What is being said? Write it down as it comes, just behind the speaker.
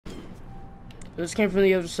This came from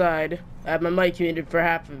the other side. I had my mic muted for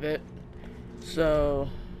half of it. So...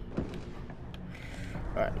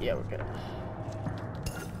 Alright, yeah, we're good.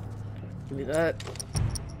 Give me that.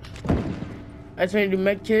 I just made a new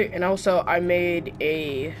med kit, and also I made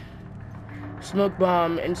a smoke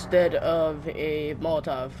bomb instead of a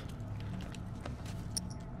Molotov.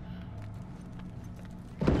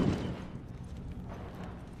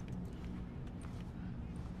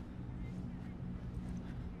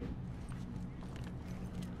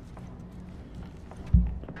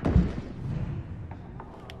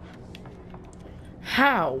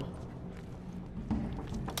 How?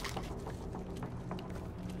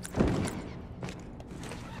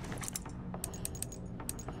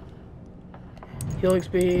 Healing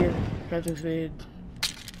speed, crafting speed.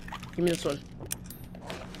 Give me this one.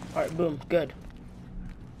 Alright, boom, good.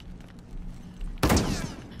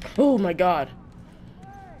 Oh my god.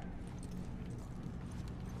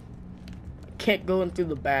 I can't go in through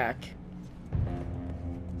the back.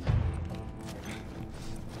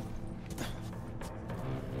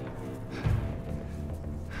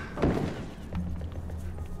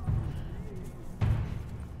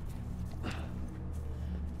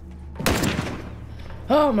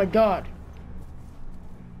 Oh my god.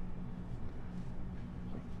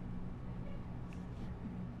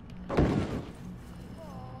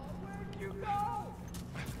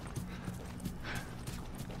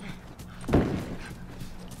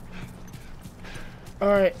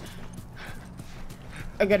 Alright.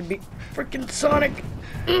 I gotta be freaking Sonic.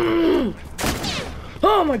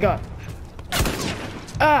 Oh my god.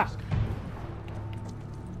 Ah!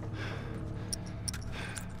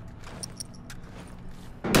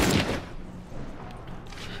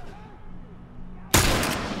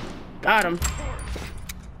 Got him.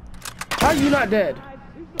 How are you not dead?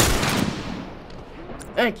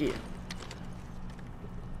 Thank you.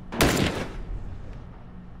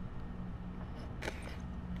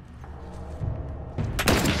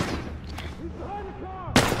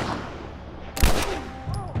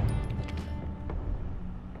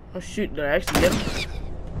 Oh shoot, did I actually get him?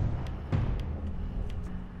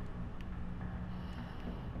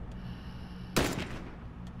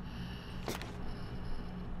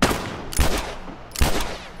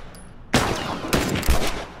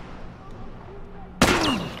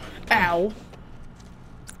 Ow.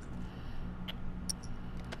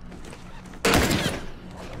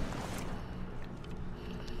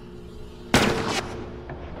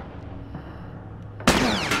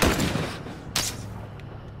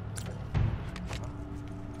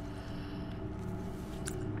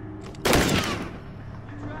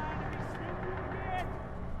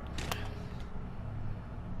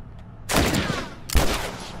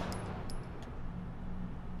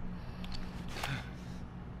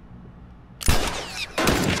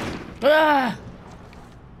 Ah!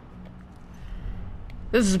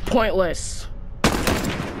 This is pointless.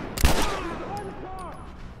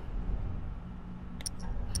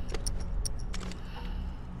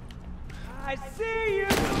 I see you.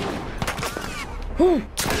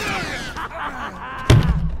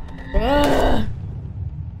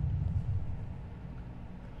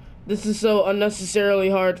 This is so unnecessarily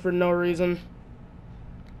hard for no reason.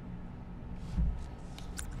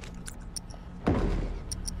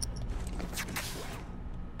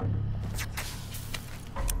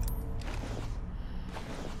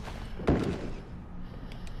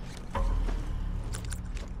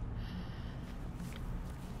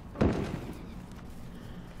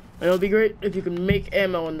 And it would be great if you could make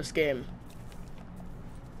ammo in this game.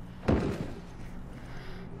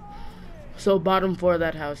 So bottom floor of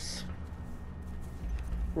that house.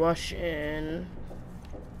 Rush in.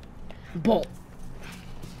 Bolt.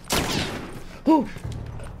 Ooh.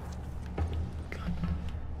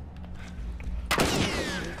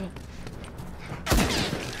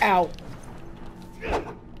 Ow.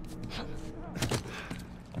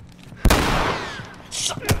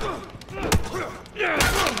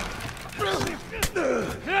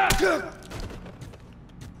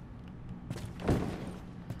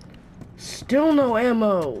 Still no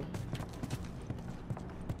ammo.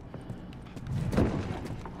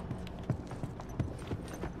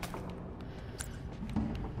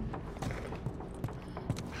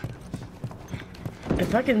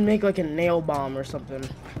 If I can make like a nail bomb or something.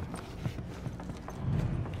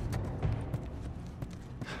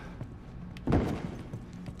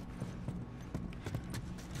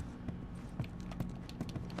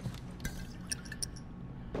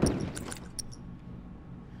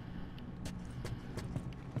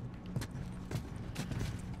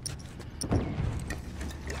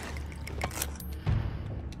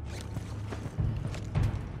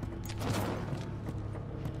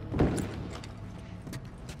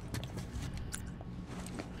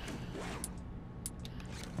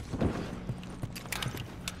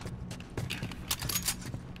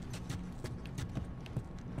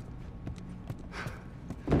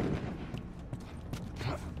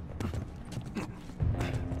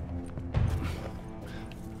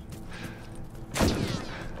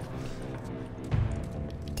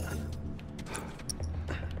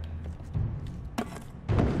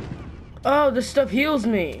 Oh, this stuff heals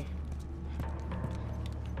me.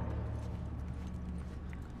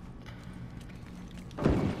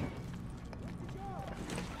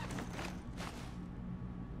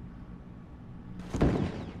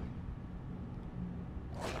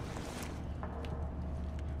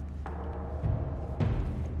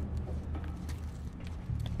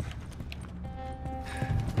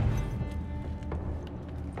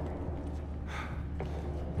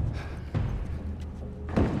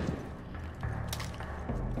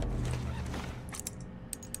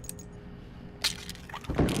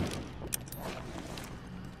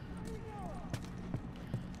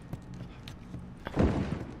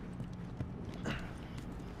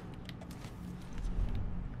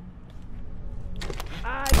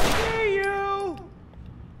 I see you!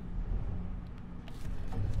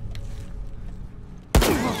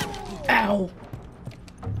 Ow.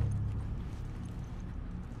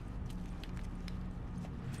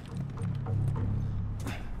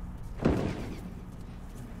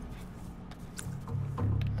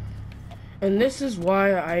 And this is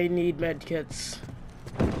why I need medkits.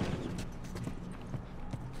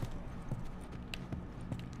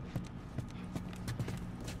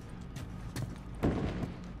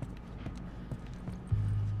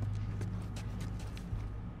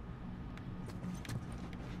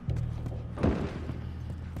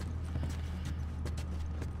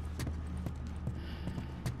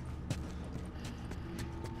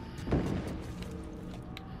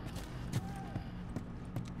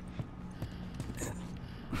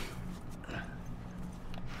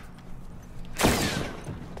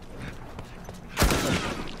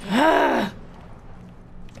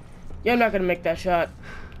 Yeah, I'm not gonna make that shot.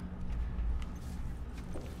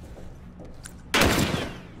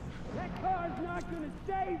 That car's not gonna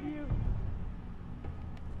save you!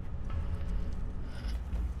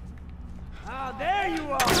 Ah, there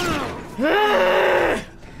you are!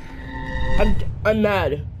 I'm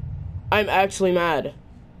mad. I'm actually mad.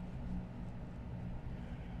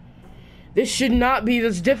 This should not be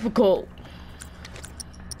this difficult.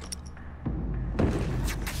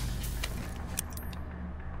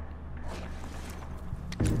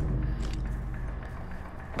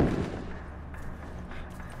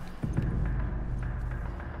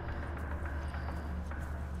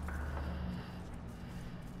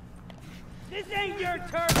 This ain't your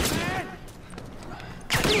turn, man!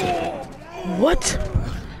 What?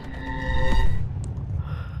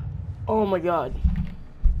 Oh my god.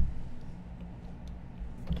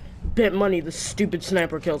 Bet money the stupid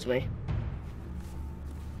sniper kills me.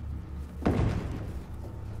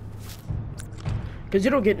 Cause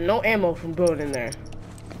you don't get no ammo from going in there.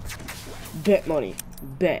 Bet money.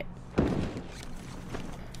 Bet.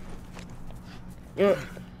 You know,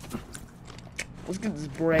 let's get this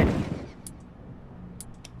bread.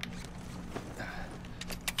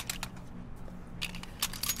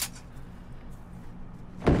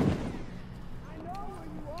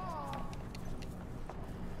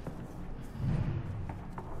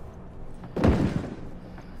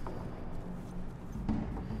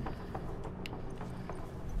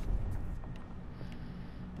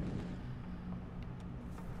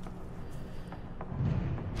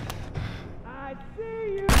 I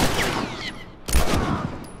see you!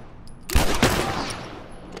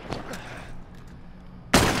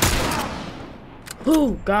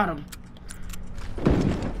 Ooh, got him.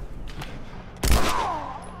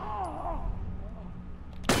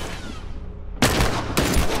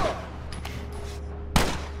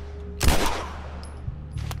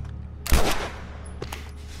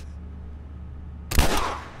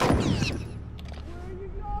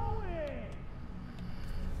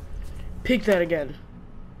 Peek that again.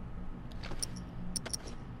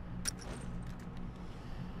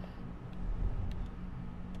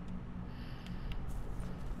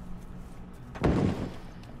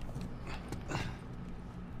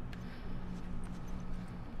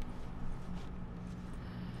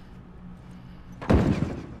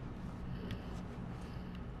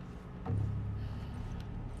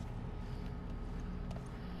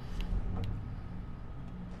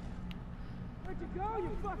 Where'd you go,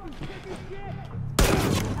 you fucking chicken shit?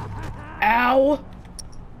 Ow!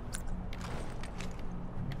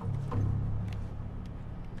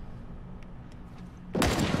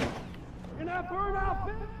 You're not burned out,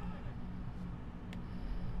 bitch!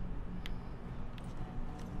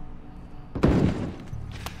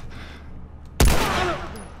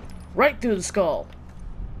 Right through the skull.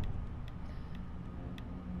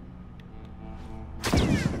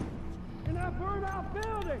 In that burned out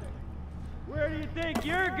building! Where do you think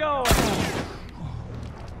you're going?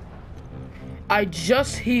 I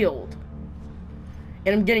just healed.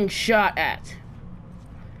 and I'm getting shot at.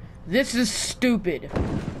 This is stupid.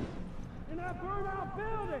 In that burned out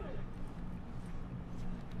building!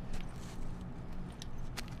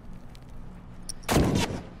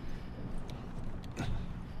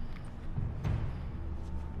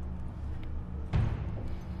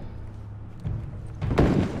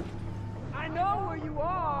 I know where you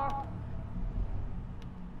are!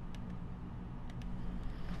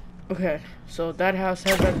 Okay, so that house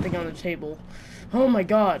has everything on the table. Oh my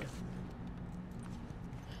god.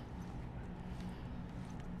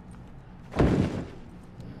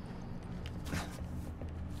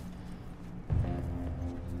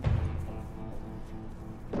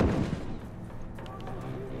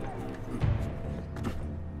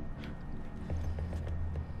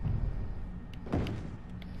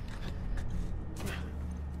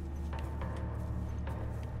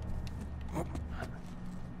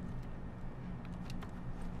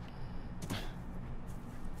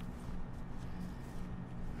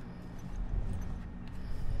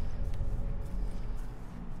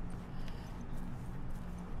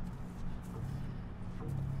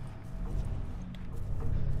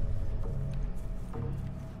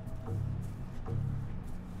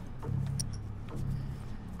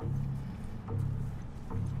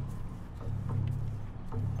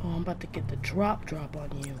 Oh, I'm about to get the drop on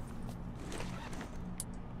you.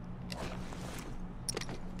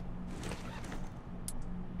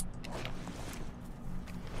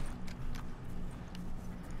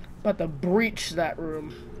 About to breach that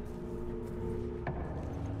room.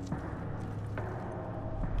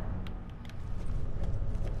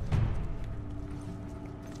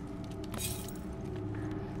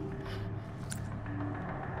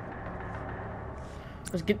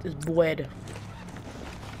 Let's get this bread.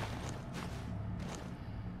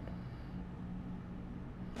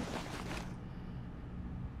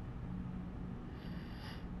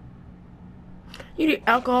 You need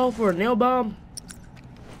alcohol for a nail bomb?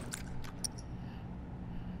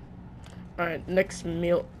 Alright, next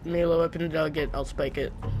melee weapon that I'll get, I'll spike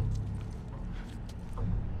it.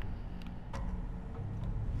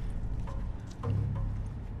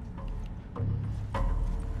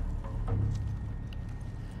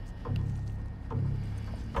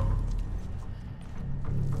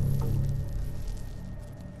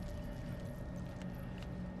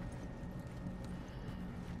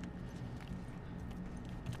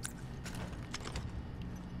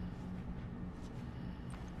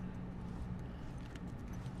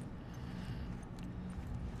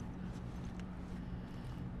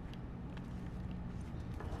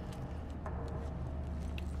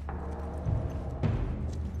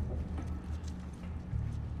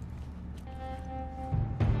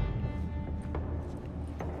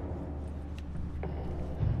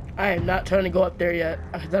 I am not trying to go up there yet.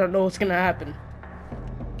 I don't know what's gonna happen.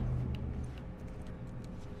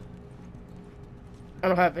 I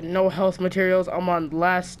don't have no health materials. I'm on the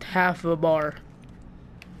last half of a bar.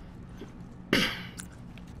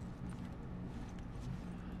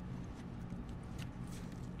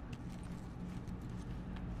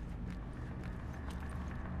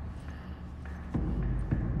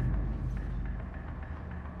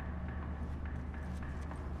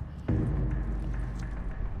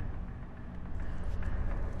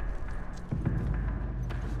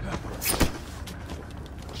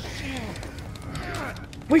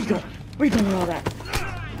 Where you going? Where you going with all that?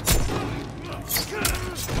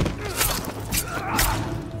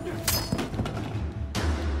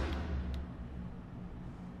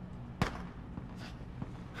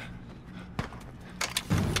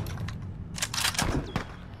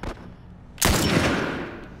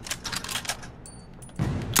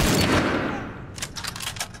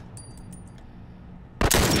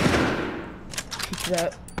 Keep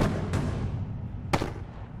that.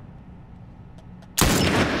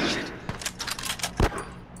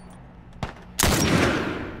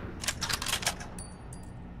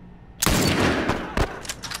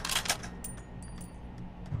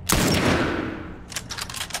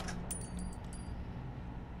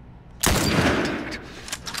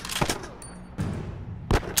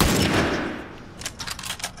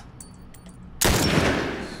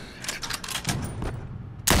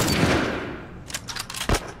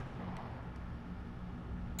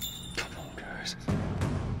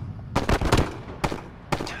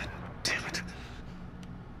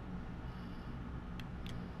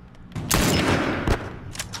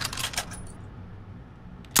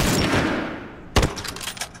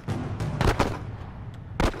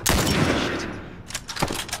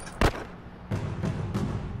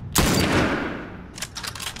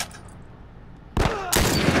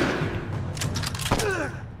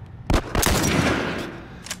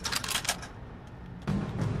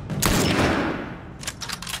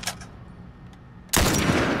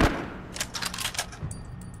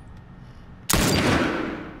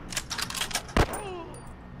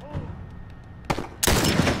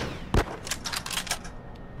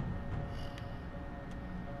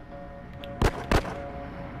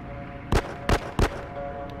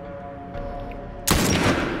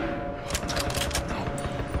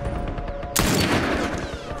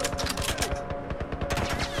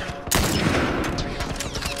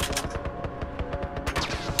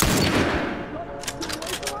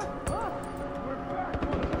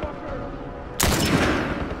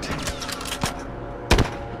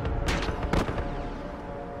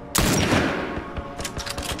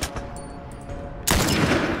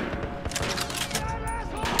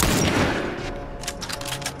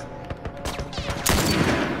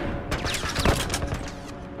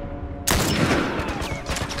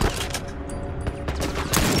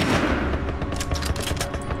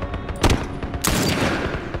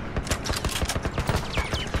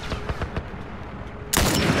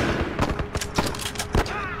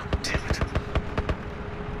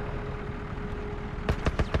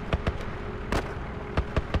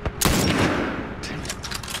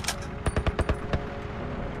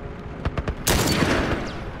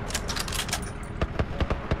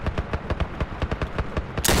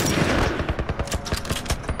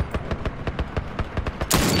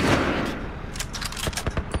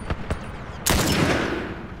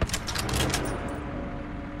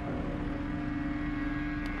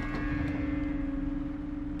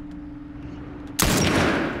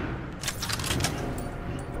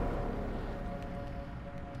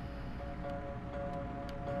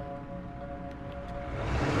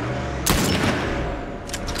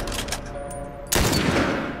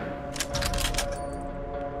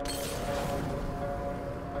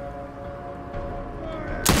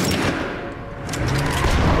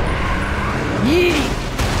 Yeet!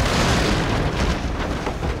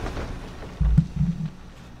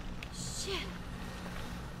 Shit.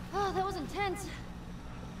 Oh, that was intense.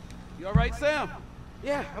 You all right, Sam?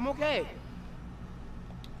 Yeah, I'm okay.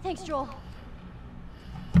 Thanks, Joel.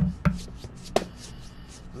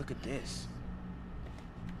 Look at this.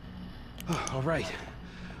 All right.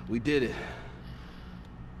 We did it.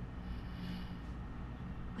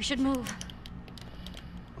 We should move.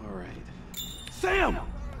 All right. Sam!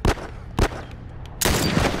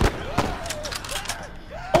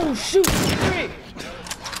 Oh, shoot! Hey!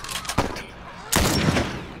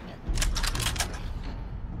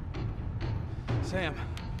 Sam,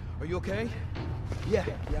 are you okay? Yeah,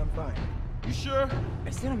 I'm fine. You sure? I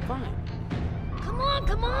said I'm fine. Come on,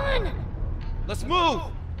 come on! Let's move!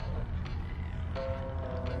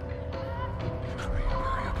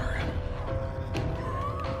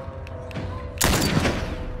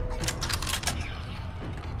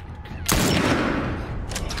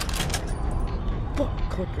 Fuck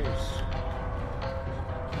clickers.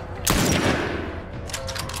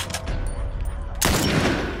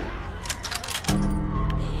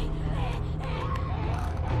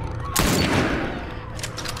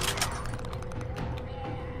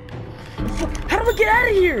 How do we get out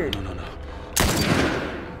of here? No.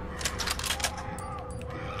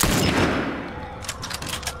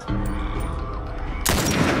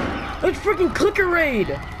 It's freaking clicker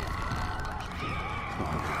raid!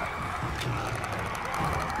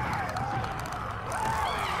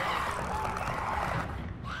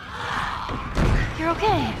 You're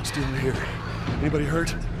okay. Still here. Anybody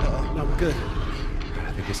hurt? No, we're good.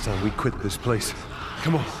 I think it's time we quit this place.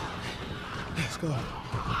 Come on. Let's go.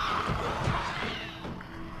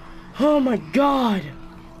 Oh my god!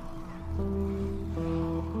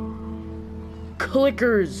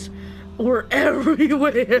 Clickers were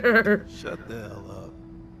everywhere! Shut the hell up.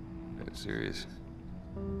 That's serious.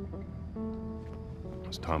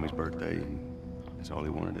 It's Tommy's birthday, and that's all he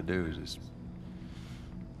wanted to do is just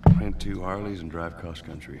rent 2 Harleys and drive cross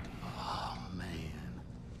country. Oh, man.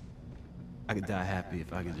 I could die happy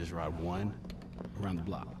if I could just ride one around the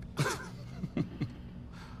block.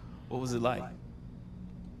 What was it like? It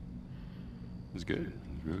was good.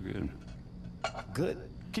 It was real good. Good?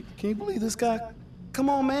 Can you believe this guy? Come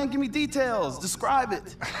on, man, give me details. Describe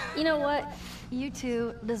it. You know what? You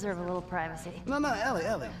two deserve a little privacy. No,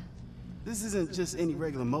 Ellie. This isn't just any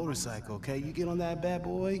regular motorcycle, okay? You get on that bad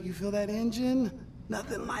boy, you feel that engine?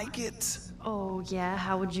 Nothing like it. Oh, yeah?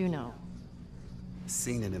 How would you know?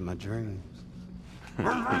 Seen it in my dreams.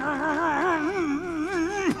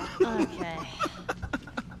 Okay.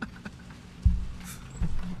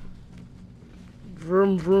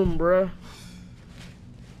 Vroom vroom, bruh.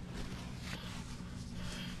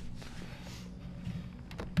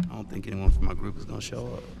 I don't think anyone from my group is gonna show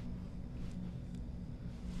up.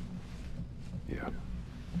 Yeah.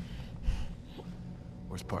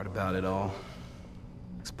 Worst part about it all,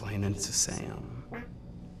 explaining it to Sam.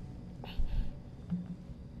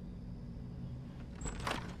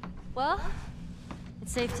 Well,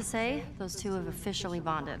 it's safe to say those two have officially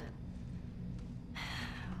bonded.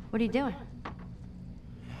 What are you doing?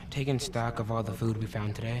 Taking stock of all the food we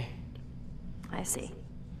found today. I see.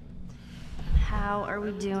 How are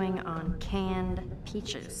we doing on canned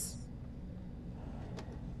peaches?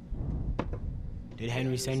 Did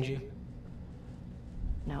Henry send you?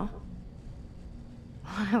 No?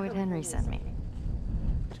 Why would Henry send me?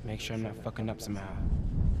 To make sure I'm not fucking up somehow.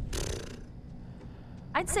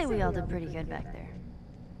 I'd say we all did pretty good back there.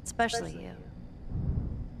 Especially you.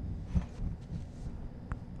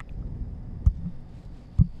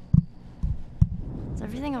 Is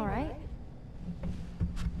everything all right?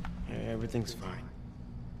 Yeah, everything's fine.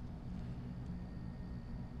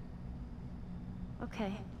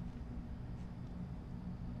 Okay.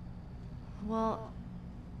 Well,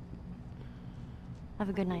 have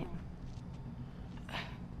a good night.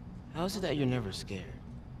 How is it that you're never scared?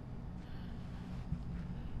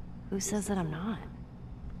 Who says that I'm not?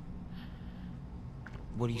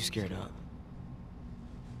 What are you scared of?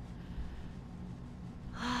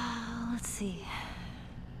 Let's see.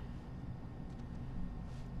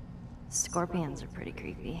 Scorpions are pretty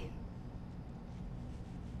creepy.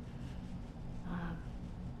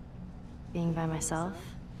 Being by myself.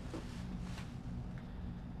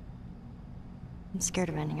 I'm scared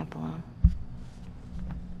of ending up alone.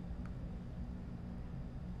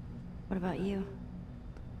 What about you?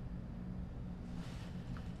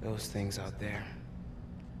 Those things out there.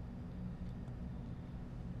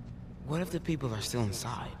 What if the people are still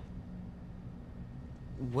inside?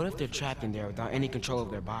 What if they're trapped in there without any control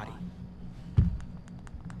of their body?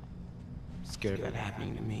 Scared of that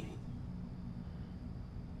happening to me.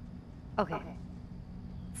 Okay.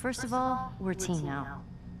 First of all, we're a team now.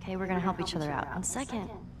 Okay, we're gonna help each other out. And second,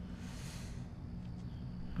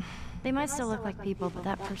 they might still look like people, but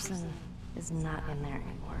that person is not in there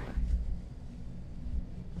anymore.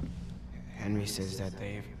 Henry says that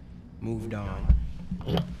they've moved on.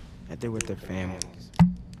 That they're with their families.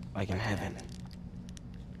 Like in heaven.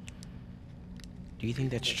 Do you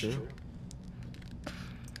think that's true?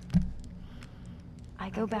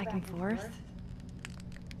 I go back and forth.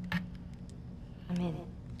 I mean,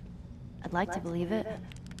 I'd like to believe it.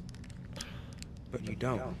 But you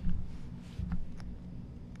don't.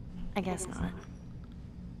 I guess not.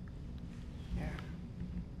 Yeah.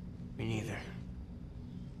 Me neither.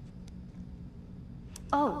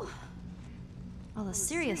 Oh. All the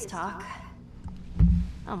serious talk.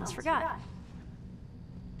 I almost forgot.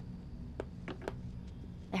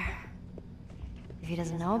 There. If he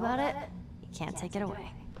doesn't know about it, he can't take it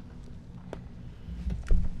away.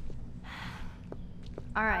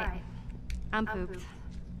 All right. I'm pooped.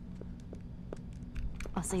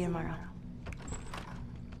 I'll see you tomorrow.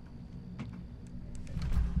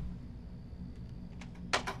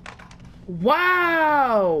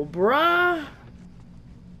 Wow, bruh.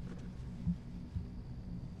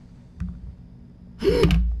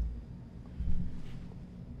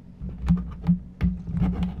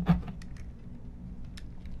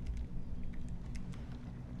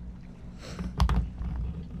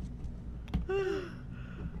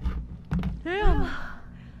 Damn.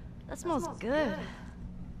 That smells good.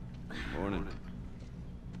 Morning.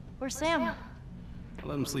 Where's Sam? I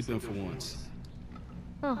let him sleep in for once.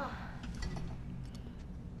 Oh.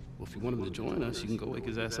 Well, if you want him to join us, you can go wake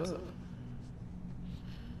his ass up.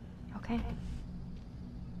 Okay.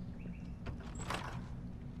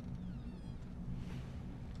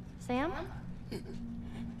 Sam?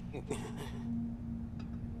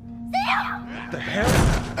 The hell?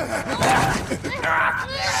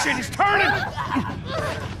 Shit, he's turning!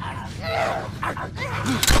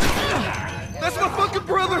 That's my fucking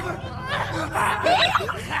brother!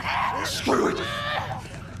 Screw it!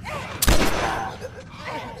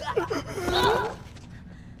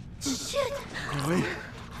 Shit! Wait.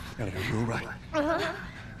 Gotta go, you all right?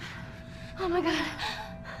 Oh my god.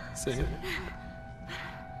 Sam.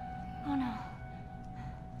 Oh no.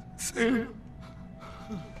 Sam.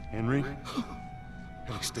 Henry?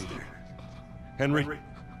 Gotta stay there. Henry?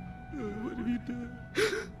 What have you done?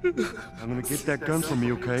 I'm gonna get that gun from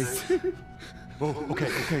you, okay? Oh, okay,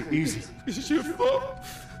 easy. It's your fault.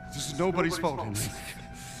 This is nobody's fault, Henry.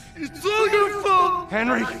 It's all your fault.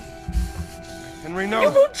 Henry! Henry, no!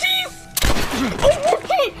 Oh, jeez! Oh,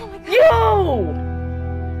 Yo!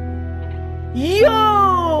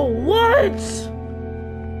 Yo! What?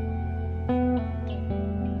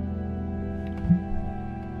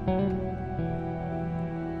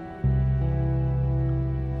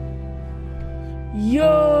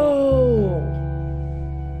 Yo!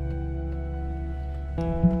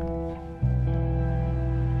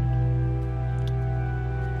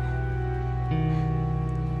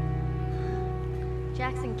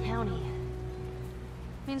 Jackson County.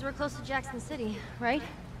 Means we're close to Jackson City, right?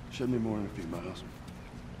 Shouldn't be more than a few miles.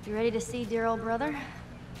 You ready to see dear old brother?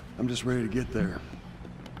 I'm just ready to get there.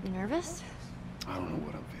 You nervous? I don't know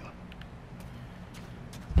what I'm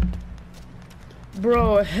feeling.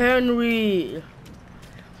 Bro, Henry.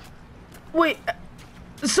 Wait,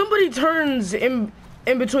 somebody turns in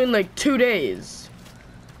between like 2 days.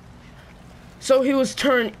 So he was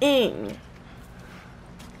turning.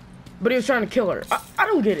 But he was trying to kill her. I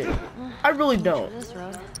don't get it. I really don't. This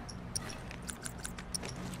road.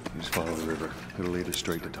 Just follow the river. It'll lead us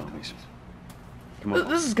straight to Tommy's. Come on.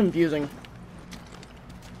 This is confusing.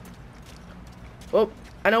 Well,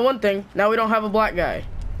 I know one thing. Now we don't have a black guy.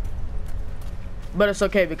 But it's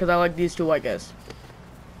okay because I like these two white guys.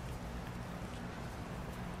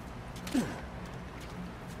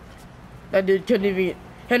 That dude couldn't even...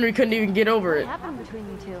 Henry couldn't even get over What it. happened between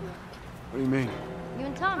you two? What do you mean? You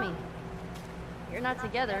and Tommy. You're not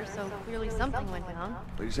together, so clearly something went down.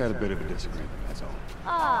 We just had a bit of a disagreement, that's all.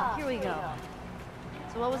 Ah, here we go.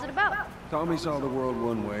 So what was it about? Tommy saw the world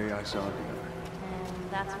one way, I saw it the other.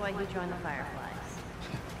 And that's why you joined the Fireflies.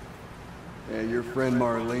 Yeah, your friend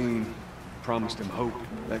Marlene promised him hope.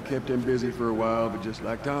 That kept him busy for a while, but just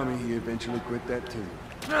like Tommy, he eventually quit that too.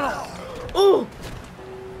 Ooh!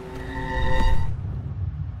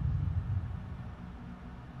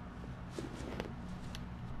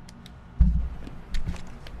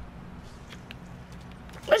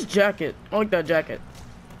 Nice jacket. I like that jacket.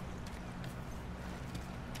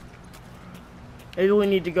 Maybe we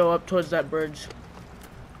need to go up towards that bridge.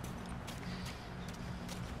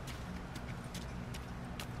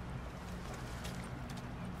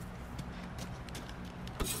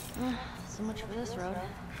 So much for this road.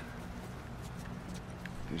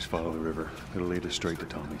 Just follow the river. It'll lead us straight to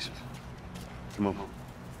Tommy's. Come on.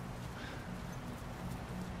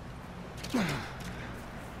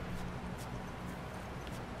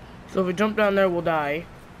 So if we jump down there, we'll die.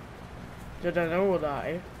 Jump down there, we'll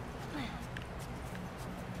die.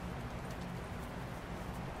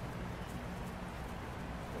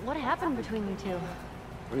 What happened between you two?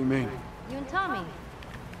 What do you mean? You and Tommy.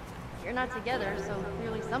 You're not together, so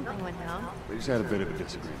clearly something went down. We just had a bit of a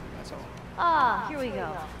disagreement, that's all. Ah, here we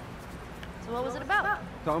go. So what was it about?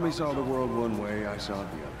 Tommy saw the world one way, I saw it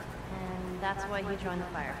the other. And that's why he joined the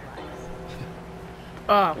Fireflies.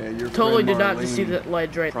 Yeah, your Totally friend did not Marlene just see that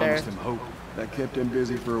ledge right there. promised him hope. That kept him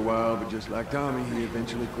busy for a while, but just like Tommy, he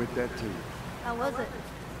eventually quit that too. How was it?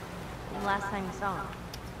 The last time you saw him?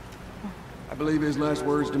 I believe his last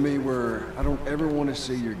words to me were, I don't ever want to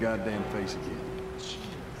see your goddamn face again. Jeez.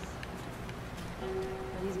 But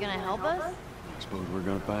he's gonna help us? I suppose we're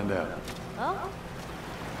gonna find out. Well,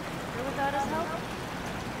 sure without his help?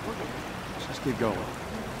 Let's just get going.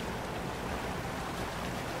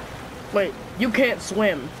 Wait, you can't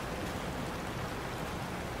swim.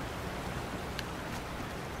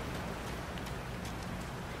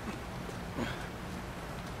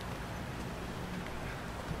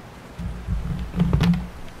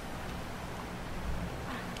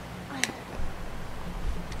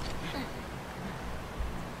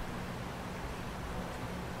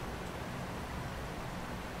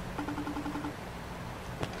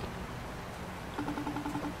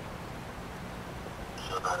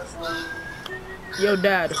 Yo,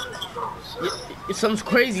 Dad, some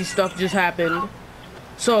crazy stuff just happened.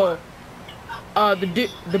 So,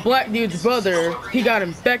 the black dude's brother, he got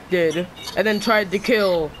infected, and then tried to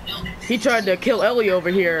kill Ellie over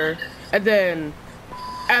here, and then,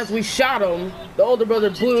 as we shot him, the older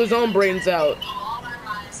brother blew his own brains out.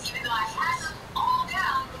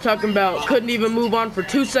 Talking about couldn't even move on for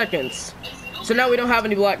 2 seconds. So now we don't have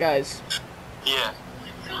any black guys. Yeah.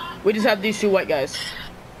 We just have these 2 white guys.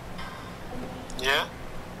 Yeah?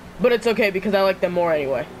 But it's okay because I like them more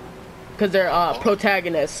anyway. Because they're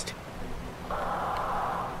protagonist.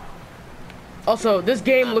 Also, this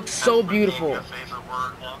game looks so beautiful.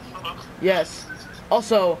 Yes.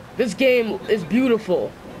 Also, this game is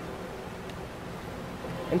beautiful.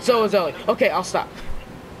 And so is Ellie. Okay, I'll stop.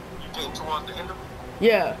 You getting towards the end of it?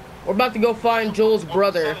 Yeah. We're about to go find Joel's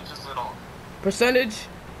brother. Percentage is it on? Percentage?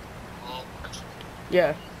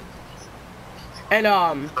 Yeah. And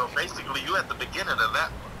So basically you at the beginning of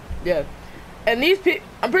that one. yeah. And these people,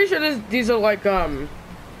 I'm pretty sure these are like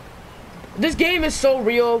this game is so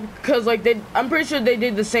real because like I'm pretty sure they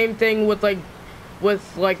did the same thing with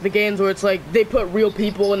the games where it's like they put real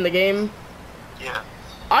people in the game. Yeah.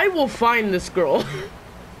 I will find this girl.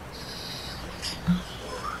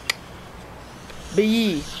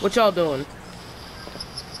 B, what y'all doing?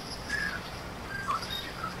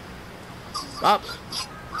 Up.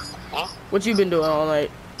 Huh? What you been doing all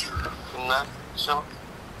night? Nah, sure.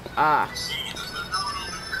 Ah.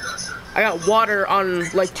 I got water on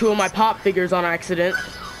like 2 of my pop figures on accident.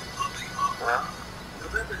 Yeah.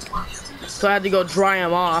 So I had to go dry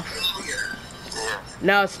them off. Yeah.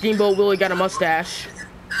 Now Steamboat Willie got a mustache.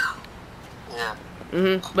 Yeah.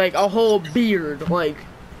 Like a whole beard, like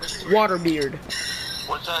water beard.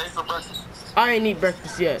 What y'all eat for breakfast? I ain't eat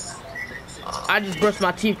breakfast yet. I just brushed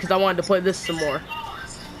my teeth because I wanted to play this some more.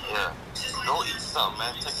 Yeah. Go eat something,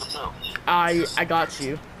 man. Take a pill. I got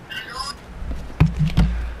you.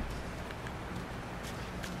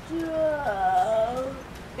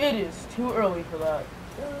 It is too early for that.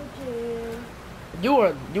 Okay.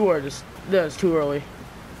 You are just that's too early.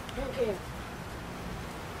 Okay.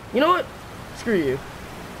 You know what? Screw you.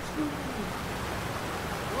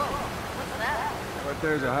 Whoa, what's that? Right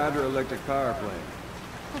there's a hydroelectric power plant.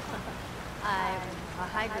 I'm a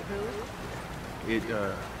hydro who? It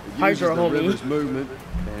uses Hydro, the homie. river's movement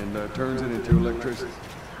and turns it into electricity.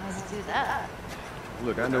 How does it do that?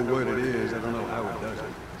 Look, I know what it is. I don't know how it does it.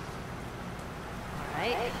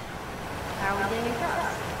 Alright. How are we getting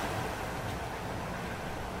across?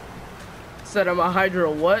 Said I'm a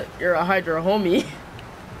hydro what? You're a hydro homie.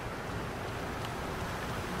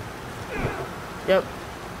 Yep.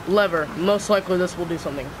 Lever. Most likely this will do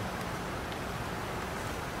something.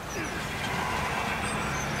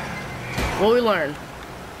 What we learn?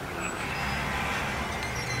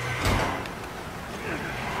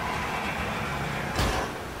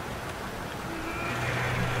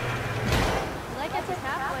 Well, that gets us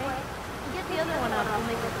halfway. We'll get the other one up and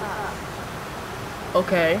make it stop.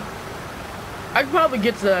 Okay. I could probably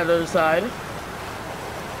get to that other side.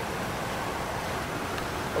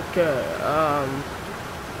 Okay,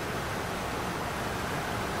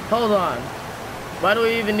 Hold on. Why do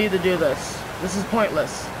we even need to do this? This is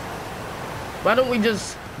pointless. Why don't we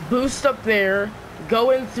just boost up there,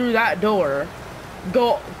 go in through that door,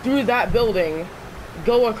 go through that building,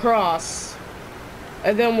 go across,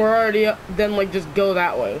 and then we're already up, then like just go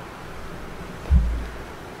that way.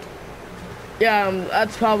 Yeah,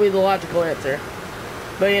 that's probably the logical answer.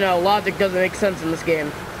 But you know, logic doesn't make sense in this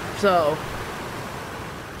game. So,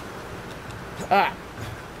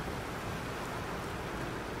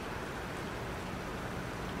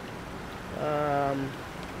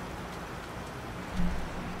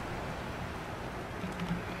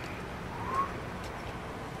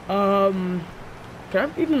 can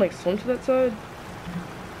I even like swim to that side?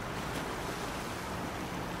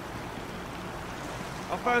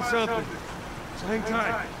 I'll find something. So hang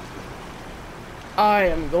tight. I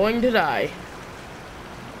am going to die.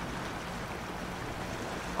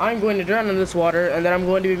 I'm going to drown in this water, and then I'm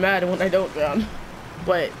going to be mad when I don't drown.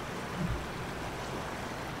 But,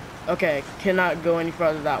 okay, cannot go any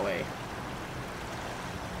farther that way.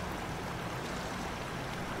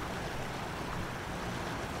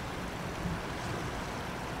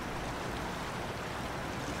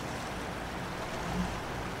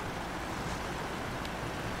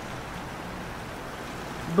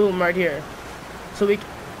 Boom, right here. So we...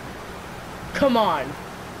 Come on.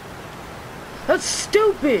 That's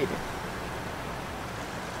stupid.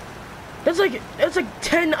 That's like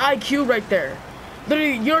 10 IQ right there.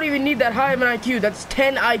 Literally, you don't even need that high of an IQ. That's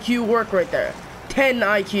 10 IQ work right there. 10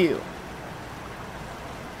 IQ.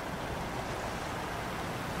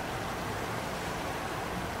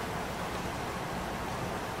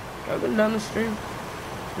 Can I go down the stream?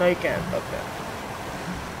 No, you can't. Okay.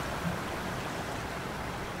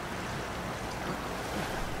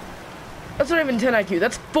 That's not even 10 IQ.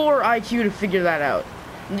 That's 4 IQ to figure that out.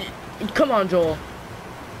 Come on, Joel.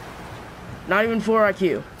 Not even 4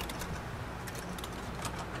 IQ.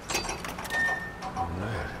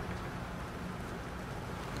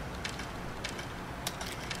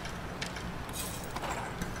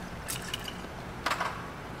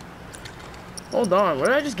 Hold on. What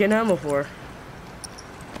did I just get ammo for?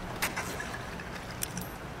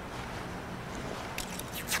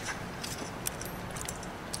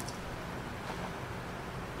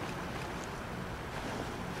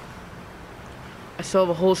 I still have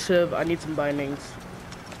a whole sieve. I need some bindings.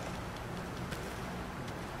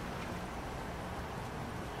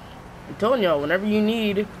 I'm telling y'all, whenever you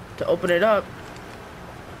need to open it up.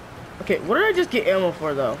 Okay, what did I just get ammo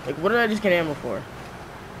for though? Like, what did I just get ammo for?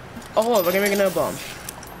 Oh, hold up, I can make a nail bomb.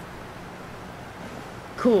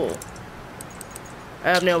 Cool. I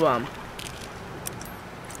have nail bomb.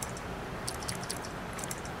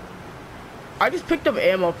 I just picked up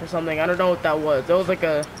ammo for something. I don't know what that was. That was like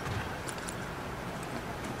a...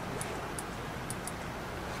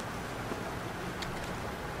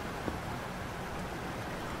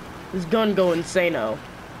 This gun go insano.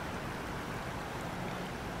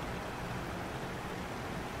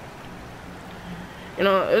 You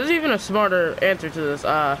know, there's even a smarter answer to this.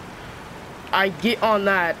 I get on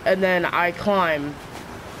that and then I climb.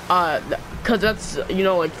 Cause that's, you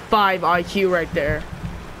know, like 5 IQ right there.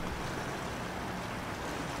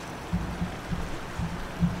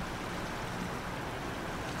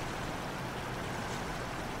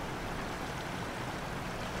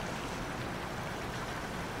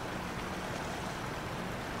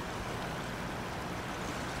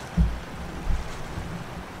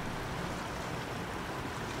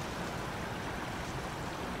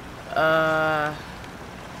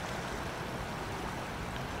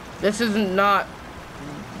 This is not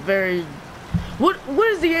very... What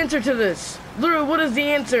is the answer to this? Literally, what is the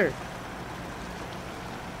answer?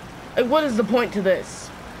 Like, what is the point to this?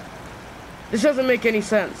 This doesn't make any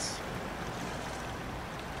sense.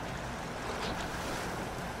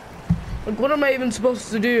 Like, what am I even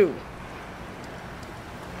supposed to do?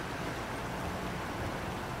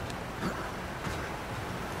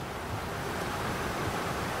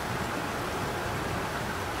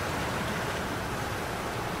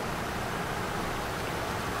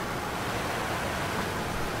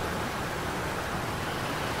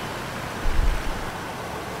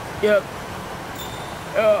 Yep.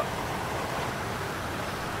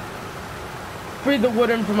 Free the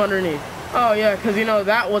wooden from underneath. Oh yeah, because you know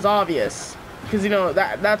that was obvious. Because you know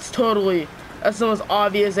that's the most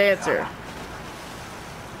obvious answer.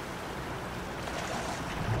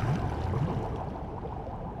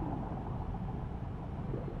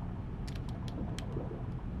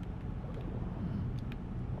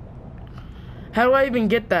 How do I even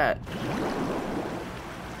get that?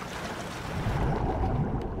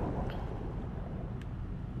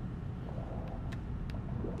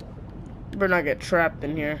 better not get trapped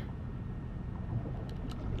in here.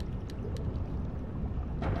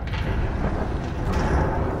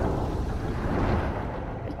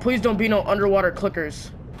 And please don't be no underwater clickers.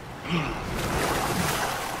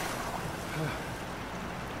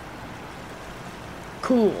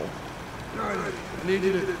 Cool. I need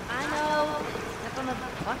you to... I know. Step on the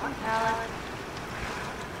fucking pallet.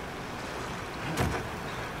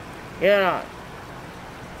 Yeah.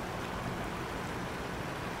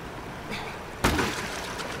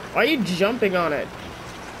 Why are you jumping on it?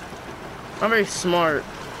 I'm very smart.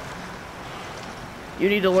 You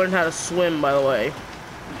need to learn how to swim, by the way.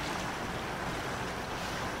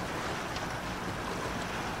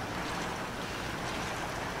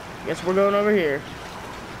 Guess we're going over here.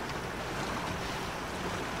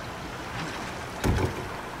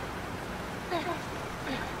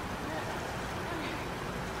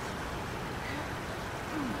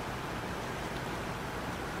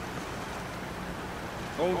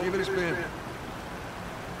 Oh, give it a spin.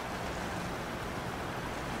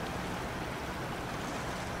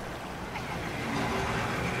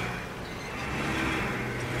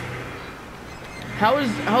 How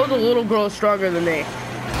is a little girl stronger than me?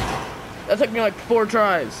 That took me like 4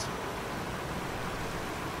 tries.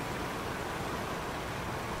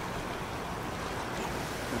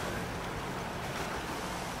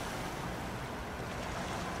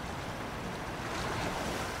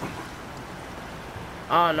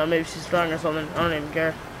 I don't know, maybe she's strong or something. I don't even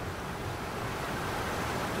care.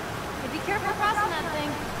 Hey, be careful crossing that thing.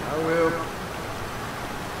 I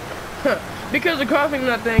will. Because of crossing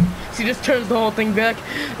that thing, she just turns the whole thing back.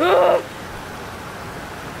 Ah!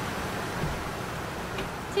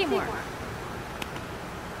 Teamwork.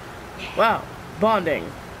 Wow,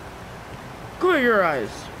 bonding. Look at your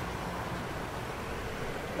eyes.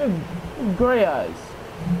 Gray eyes.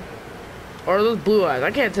 Or are those blue eyes?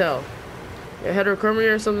 I can't tell.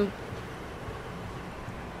 Heterochromia or something?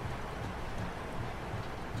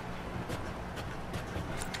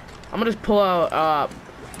 I'm gonna just pull out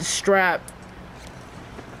the strap.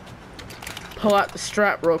 Pull out the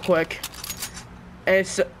strap real quick. And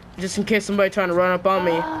it's just in case somebody trying to run up on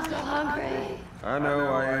me. I'm so hungry. I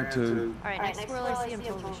know, I am too. Alright, next squirrel I see, I'm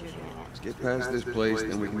totally shooting it. Let's get past this place,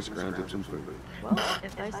 then we can scrounge up some food. Well,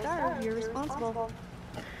 if I starve, you're responsible.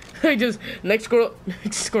 I just next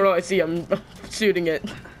squirrel I see, I'm shooting it.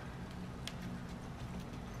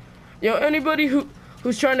 Yo, anybody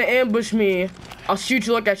who's trying to ambush me, I'll shoot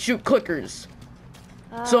you like I shoot clickers.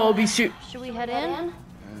 So I'll be shoot. Should we head in?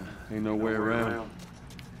 Ain't no way around.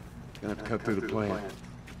 Gonna have to cut through the plant.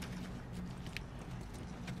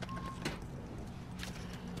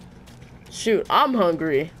 Shoot, I'm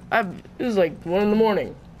hungry. This is like 1 in the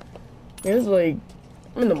morning. Yeah, this is like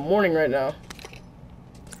I'm in the morning right now.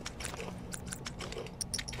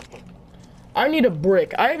 I need a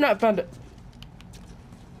brick. I have not found it.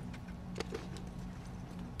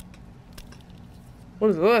 What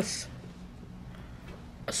is this?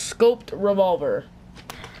 A scoped revolver.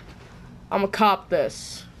 I'ma cop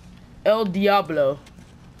this. El Diablo.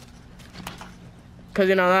 Cause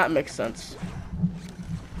you know that makes sense.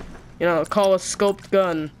 You know, call a scoped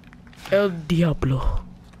gun El Diablo.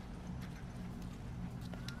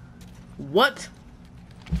 What?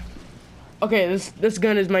 Okay, this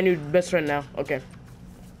gun is my new best friend now. Okay.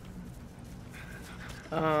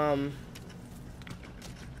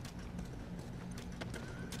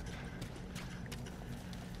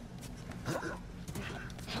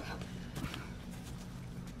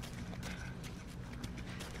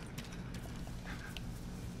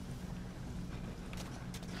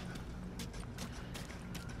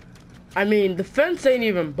 I mean, the fence ain't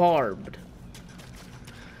even barbed.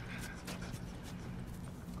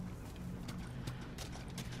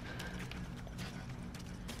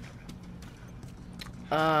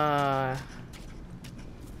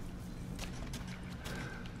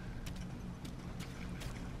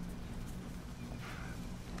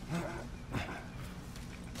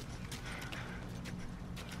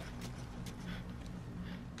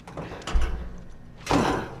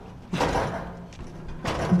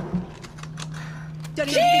 Don't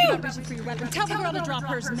even think about reaching for your weapon. Tell the girl to drop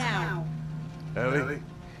hers now. Ellie?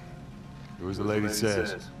 Do as the lady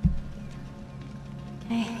says.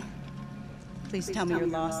 Hey. Please tell me you're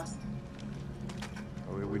lost.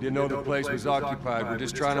 Oh, we didn't know the place was occupied. We're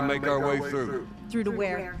just trying to make our way through. Through to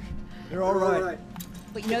where? They're all right.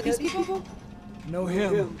 Wait, you know these people? Know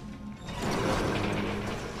him.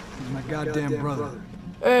 He's my goddamn brother.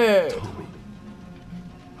 Hey.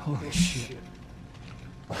 Holy shit.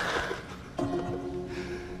 How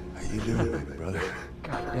you doing, baby brother?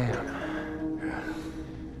 Goddamn.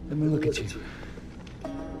 Let me look at you.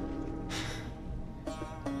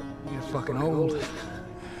 fucking old.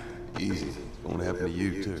 Easy. It's gonna happen to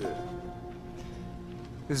you, too.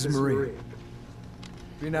 This is Marie.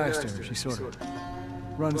 Be nice to her. She sort of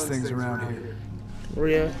runs things around here.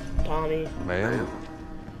 Maria, Tommy. Man,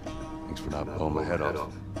 thanks for not blowing my head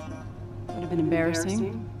off. Would have been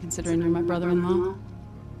embarrassing, considering you're my brother-in-law.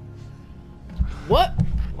 What?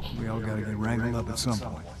 We all gotta get wrangled up at some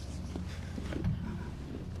point.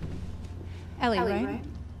 Ellie, right?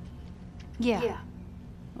 Yeah.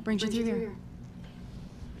 What brings you through here?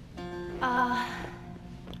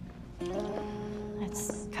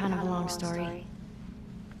 It's kind of a long story.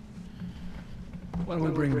 Why don't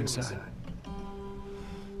we bring him inside?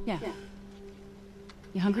 Yeah.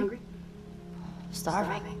 You hungry?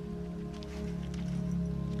 Starving.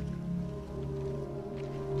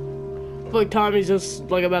 I feel like Tommy's just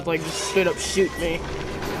like about to like just straight up shoot me.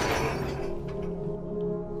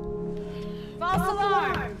 False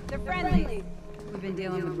alarm! They're friendly. We've been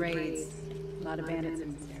dealing with raids. A lot of bandits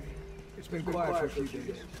in this area. It's been quiet for a few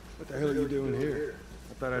days. What the hell are you doing here?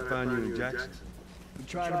 I thought I'd find you in Jackson. We're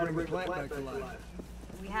trying to bring the plant back to life.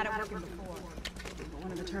 We had it working before, but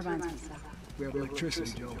one of the turbines went south. We have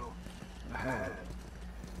electricity, Joe. I had.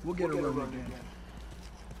 We'll get it running again.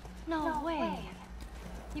 No way.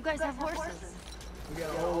 You guys have horses. We got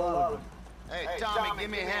a whole lot of them. Hey, Tommy,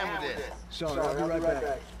 give me a hand with this. Sorry, I'll be right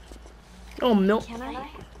back. Oh, milk. Can I?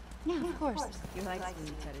 Yeah, of course. You like seeing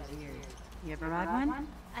each other's ears. You ever ride one?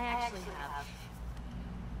 I actually have.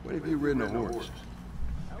 When have you ridden a horse?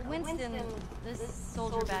 Winston, this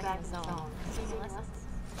soldier back in his own. Lessons.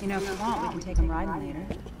 You know, if you want, we can take him riding later.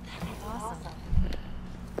 Awesome.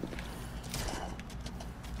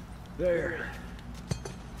 There.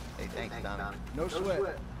 Hey, thanks, Tommy. No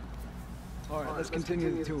sweat. All right, let's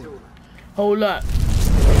continue the tour. Hold up.